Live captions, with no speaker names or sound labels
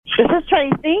This is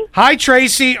Tracy. Hi,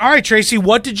 Tracy. All right, Tracy,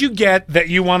 what did you get that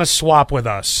you want to swap with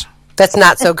us? That's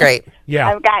not so great. Yeah.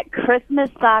 I've got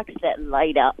Christmas socks that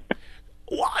light up.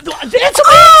 That's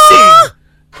amazing!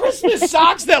 Christmas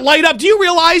socks that light up. Do you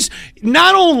realize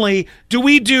not only do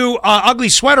we do ugly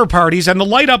sweater parties, and the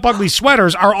light up ugly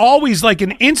sweaters are always like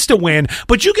an insta-win,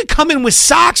 but you could come in with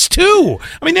socks too.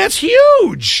 I mean, that's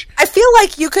huge. I feel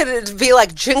like you could be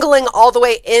like jingling all the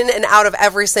way in and out of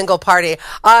every single party.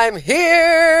 I'm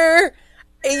here.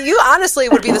 You honestly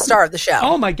would be the star of the show.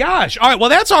 Oh, my gosh. All right, well,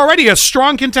 that's already a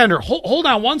strong contender. Hold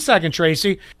on one second,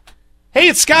 Tracy. Hey,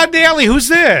 it's Scott Daly. Who's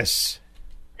this?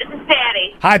 This is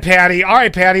Patty. Hi, Patty. All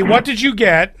right, Patty, what did you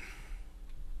get?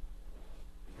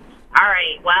 All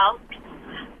right, well,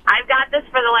 I've got this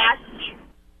for the last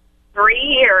 3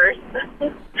 years.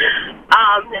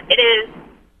 It is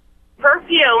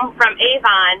perfume from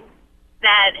Avon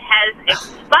that has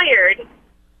expired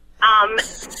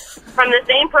from the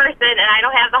same person, and I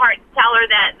don't have the heart to tell her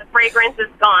that the fragrance is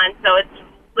gone, so it's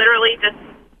literally just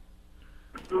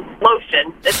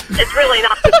lotion. It's really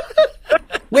not.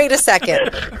 Wait a second.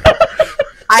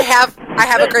 I have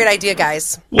a great idea,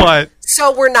 guys. What?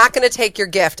 So we're not going to take your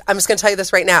gift. I'm just going to tell you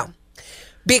this right now.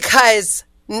 Because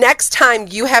next time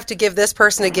you have to give this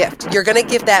person a gift, you're going to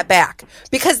give that back.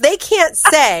 Because they can't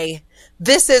say,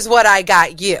 this is what I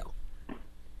got you.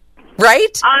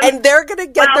 Right? And they're going to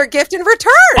get their gift in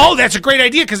return. Oh, that's a great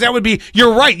idea, because that would be,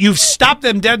 you're right, you've stopped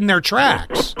them dead in their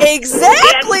tracks.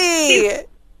 Exactly.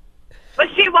 But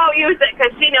she won't use it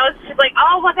because she knows. She's like,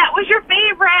 oh, well, that was your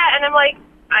favorite. And I'm like,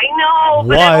 I know.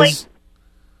 But I'm like,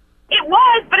 it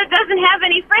was, but it doesn't have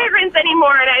any fragrance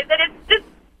anymore. And I said,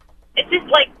 it's just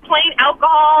like plain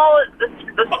alcohol, the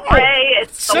spray.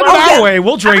 It's send it our way.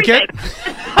 We'll drink everything.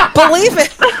 it. Believe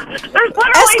it. There's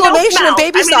literally Exclamation no and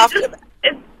baby soft.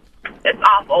 It's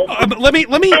awful. Let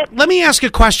me ask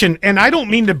a question, and I don't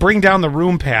mean to bring down the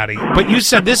room, Patty, but you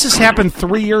said this has happened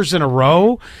 3 years in a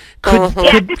row.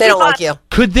 They don't like you.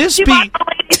 Could this She be? bought the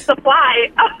lady's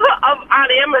supply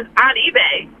on Amazon, on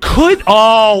eBay.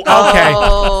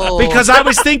 Okay. Because I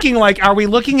was thinking, like, are we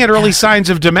looking at early signs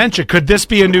of dementia? Could this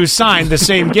be a new sign, the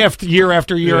same gift year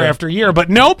after year after year? But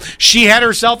nope, she had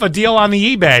herself a deal on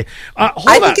the eBay.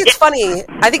 I think it's funny.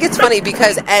 I think it's funny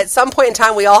because at some point in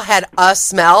time, we all had a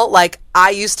smell. Like,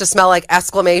 I used to smell like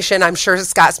Exclamation. I'm sure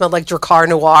Scott smelled like Dracar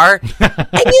Noir.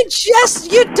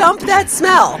 And you dump that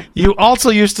smell. You also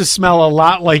used to smell a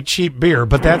lot like cheap beer,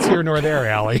 but that's here nor there,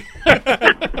 Allie.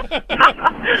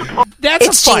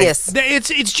 It's genius.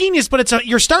 It's genius, but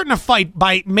you're starting a fight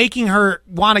by making her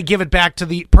want to give it back to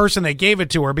the person that gave it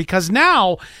to her, because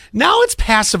now it's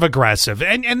passive aggressive,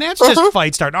 and that's just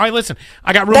fight starting. All right, listen,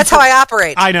 I got room. That's how I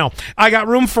operate. I know. I got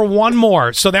room for one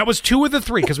more, so that was 2 of the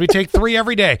 3 because we take 3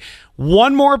 every day.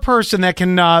 One more person that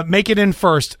can make it in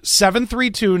first,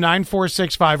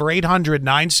 732-9465 or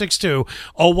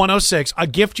 800-962-0106. A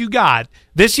gift you got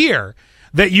this year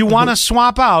that you want to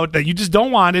swap out, that you just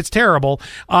don't want. It's terrible.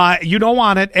 You don't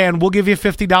want it, and we'll give you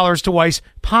 $50 twice,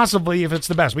 possibly if it's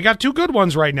the best. We got 2 good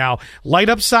ones right now. Light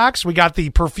up socks. We got the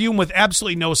perfume with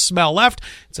absolutely no smell left.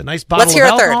 It's a nice bottle of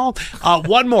alcohol.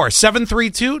 One more,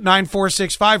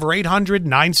 732-9465 or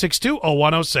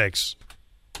 800-962-0106.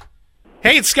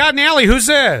 Hey, it's Scott and Allie. Who's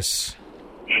this?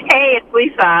 Hey, it's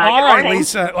Lisa. All right,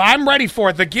 Lisa. I'm ready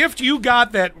for it. The gift you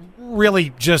got that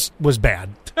really just was bad.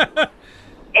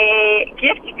 A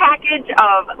gift package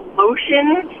of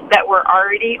lotions that were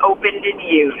already opened and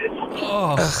used.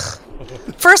 Oh.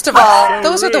 First of all,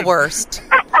 those are the worst.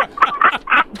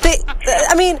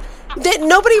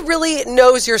 Nobody really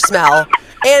knows your smell.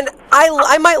 And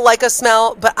I might like a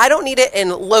smell, but I don't need it in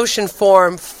lotion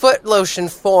form, foot lotion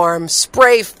form,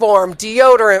 spray form,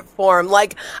 deodorant form.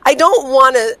 Like, I don't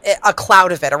want a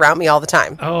cloud of it around me all the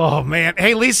time. Oh, man.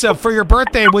 Hey, Lisa, for your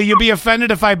birthday, will you be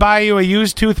offended if I buy you a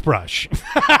used toothbrush?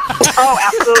 Oh,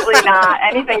 absolutely not.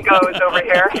 Anything goes over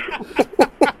here.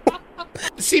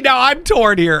 See, now I'm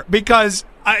torn here because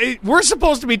we're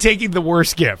supposed to be taking the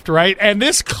worst gift, right? And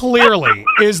this clearly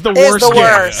is the worst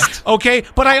gift. Okay,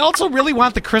 but I also really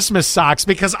want the Christmas socks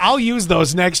because I'll use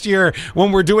those next year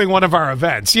when we're doing one of our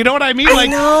events. You know what I mean? I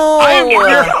know.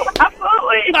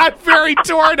 Absolutely. I'm very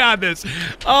torn on this.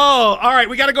 Oh, all right.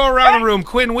 We got to go around the room.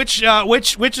 Quinn, which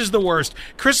is the worst?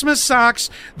 Christmas socks,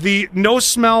 the no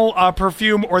smell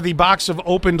perfume, or the box of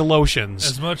opened lotions?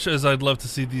 As much as I'd love to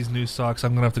see these new socks,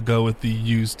 I'm gonna have to go with the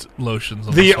used lotions.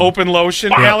 The open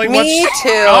lotion, Allie. Me too.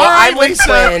 All right, I'm with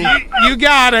Lisa, Quinn. you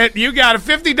got it. You got it.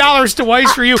 $50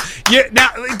 twice for you. Now,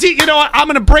 you know what? I'm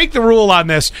going to break the rule on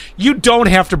this. You don't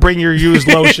have to bring your used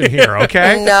lotion here.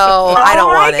 Okay? No, I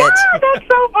don't want it. That's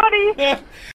so funny.